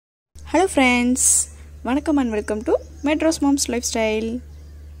Hello friends, welcome and welcome to Metros Mom's Lifestyle.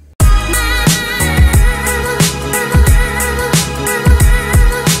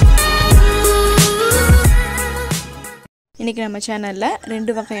 இன்னைக்கு நம்ம சேனல்ல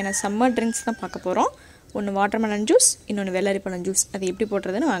ரெண்டு வகையான சம்மர் ட்ரிங்க்ஸ் தான் பார்க்க போறோம். ஒன்னு வாட்டர்மெலன் ஜூஸ், இன்னொன்னு வெள்ளரிப்பழம் ஜூஸ். அது எப்படி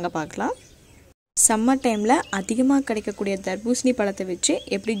போடுறதுன்னு வாங்க பார்க்கலாம். சம்மர் டைம்ல அதிகமா கிடைக்கக்கூடிய தர்பூசணி பழத்தை வச்சு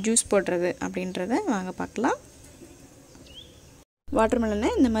எப்படி ஜூஸ் போடுறது அப்படின்றதை வாங்க பார்க்கலாம். வாட்டர்மெலனை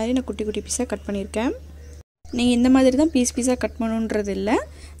இந்த மாதிரி நான் குட்டி குட்டி பீஸாக கட் பண்ணியிருக்கேன். நீங்கள் இந்த மாதிரி தான் பீஸாக கட் பண்ணணுன்றது இல்லை.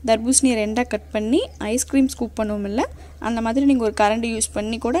 தர்பூசணியை ரெண்டாக கட் பண்ணி ஐஸ்கிரீம் ஸ்கூப் பண்ணவும் இல்லை. அந்த மாதிரி நீங்கள் ஒரு கரண்டி யூஸ்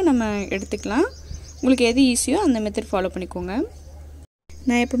பண்ணி கூட நம்ம எடுத்துக்கலாம். உங்களுக்கு எது ஈஸியோ அந்த மெத்தட் ஃபாலோ பண்ணிக்கோங்க.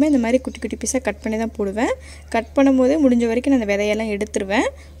 நான் எப்பவுமே இந்த மாதிரி குட்டி குட்டி பீஸாக கட் பண்ணி தான் போடுவேன். கட் பண்ணும்போது முடிஞ்ச வரைக்கும் நான் அந்த விதையெல்லாம் எடுத்துருவேன்.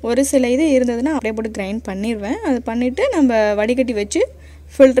 ஒரு சில இது இருந்ததுன்னா அப்படியே போட்டு கிரைண்ட் பண்ணிடுவேன். அது பண்ணிவிட்டு நம்ம வடிகட்டி வச்சு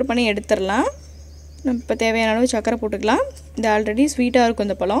ஃபில்டர் பண்ணி எடுத்துடலாம். நம்ம இப்போ தேவையான அளவு சக்கரை போட்டுக்கலாம். இது ஆல்ரெடி ஸ்வீட்டாக இருக்கும்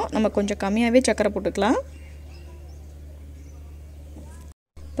இந்த பழம். நம்ம கொஞ்சம் கம்மியாகவே சக்கரை போட்டுக்கலாம்.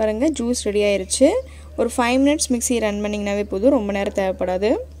 பாருங்கள், ஜூஸ் ரெடி ஆயிடுச்சு. ஒரு 5 minutes மிக்ஸி ரன் பண்ணிங்கனாவே போதும், ரொம்ப நேரம்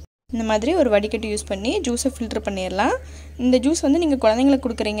தேவைப்படாது. இந்த மாதிரி ஒரு வடிகட்டி யூஸ் பண்ணி ஜூஸை ஃபில்டர் பண்ணிடலாம். இந்த ஜூஸ் வந்து நீங்கள் குழந்தைங்களுக்கு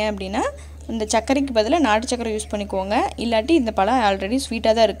கொடுக்குறீங்க அப்படின்னா இந்த சர்க்கரைக்கு பதிலாக நாட்டு சக்கரை யூஸ் பண்ணிக்கோங்க. இல்லாட்டி இந்த பழம் ஆல்ரெடி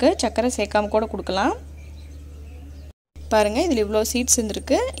ஸ்வீட்டாக தான் இருக்குது, சக்கரை சேர்க்காம கூட கொடுக்கலாம். பாருங்கள், இதில் இவ்வளோ சீட்ஸ்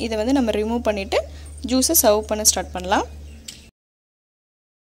இருந்துருக்கு. இதை வந்து நம்ம ரிமூவ் பண்ணிவிட்டு ஜூஸை சர்வ் பண்ண ஸ்டார்ட் பண்ணலாம்.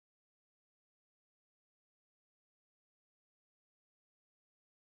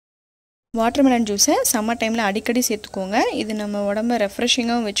 வாட்டர்மெலன் ஜூஸை சம்மர் டைமில் அடிக்கடி சேர்த்துக்கோங்க. இது நம்ம உடம்பை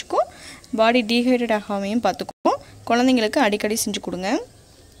ரெஃப்ரெஷிங்காகவும் வச்சுக்கும், பாடி டீஹைட்ரேட் ஆகாமையும் பார்த்துக்குவோம். குழந்தைங்களுக்கு அடிக்கடி செஞ்சு கொடுங்க.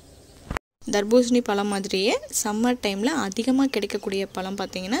 தர்பூசணி பழம் மாதிரியே சம்மர் டைமில் அதிகமாக கிடைக்கக்கூடிய பழம்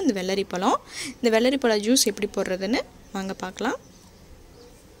பார்த்திங்கன்னா இந்த வெள்ளரி பழம். இந்த வெள்ளரிப்பழ ஜூஸ் எப்படி போடுறதுன்னு வாங்க பார்க்கலாம்.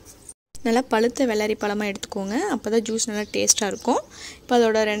 நல்லா பழுத்த வெள்ளரி பழமாக எடுத்துக்கோங்க, அப்போ தான் ஜூஸ் நல்லா டேஸ்ட்டாக இருக்கும். இப்போ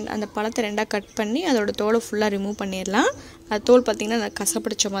அதோட அந்த பழத்தை ரெண்டாக கட் பண்ணி அதோட தோலை ஃபுல்லாக ரிமூவ் பண்ணிடலாம். அது தோல் பார்த்திங்கன்னா நல்லா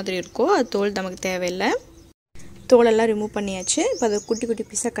கசப்பிடிச்ச மாதிரி இருக்கும். அது தோல் நமக்கு தேவையில்லை. தோலெல்லாம் ரிமூவ் பண்ணியாச்சு. இப்போ அதை குட்டி குட்டி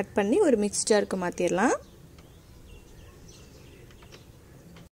பீஸாக கட் பண்ணி ஒரு மிக்ஸ் ஜாருக்கு மாற்றிடலாம்.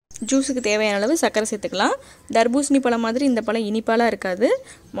 ஜூஸுக்கு தேவையான அளவு சர்க்கரை சேர்த்துக்கலாம். தர்பூசணி பழம் மாதிரி இந்த பழம் இனிப்பாலாம் இருக்காது,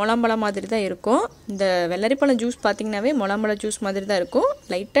 முலாம்பழம் மாதிரி தான் இருக்கும். இந்த வெள்ளரிப்பழம் ஜூஸ் பார்த்திங்கனாவே முலாம்பழம் ஜூஸ் மாதிரி தான் இருக்கும்.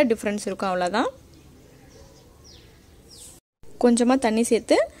 லைட்டாக டிஃப்ரென்ஸ் இருக்கும், அவ்வளோதான். கொஞ்சமாக தண்ணி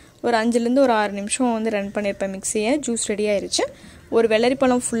சேர்த்து ஒரு 5லேருந்து ஒரு 6 நிமிஷம் வந்து ரன் பண்ணியிருப்பேன் மிக்ஸியை. ஜூஸ் ரெடி ஆயிடுச்சு. ஒரு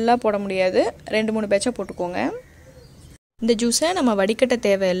வெள்ளரிப்பழம் ஃபுல்லாக போட முடியாது, 2-3 பேட்சாக போட்டுக்கோங்க. இந்த ஜூஸை நம்ம வடிகட்ட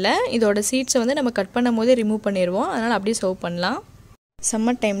தேவையில்லை. இதோட சீட்ஸை வந்து நம்ம கட் பண்ணும் போதே ரிமூவ் பண்ணிடுவோம். அதனால் அப்படியே சர்வ் பண்ணலாம்.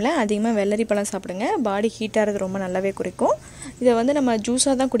 சம்மர் டைமில் அதிகமாக வெள்ளரி பழம் சாப்பிடுங்க, பாடி ஹீட்டாகிறது ரொம்ப நல்லாவே குறைக்கும். இதை வந்து நம்ம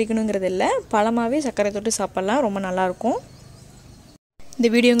ஜூஸாக தான் குடிக்கணுங்கிறது இல்லை, பழமாகவே சர்க்கரை தொட்டு சாப்பிட்லாம், ரொம்ப நல்லாயிருக்கும். இந்த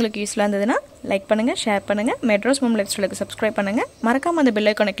வீடியோ உங்களுக்கு யூஸ்ஃபுல்லாக இருந்ததுன்னா லைக் பண்ணுங்கள், ஷேர் பண்ணுங்கள், மெட்ரோஸ் மோம் லைஃப் ஸ்டைலுக்கு சப்ஸ்கிரைப் பண்ணுங்கள். மறக்காமல் அந்த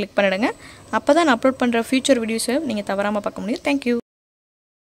பெல் ஐக்கானை கிளிக் பண்ணிடுங்க. அப்போ தான் நான் அப்லோட் பண்ணுற ஃபியூச்சர் வீடியோஸை நீங்கள் தவறாமல் பார்க்க முடியும். தேங்க்யூ.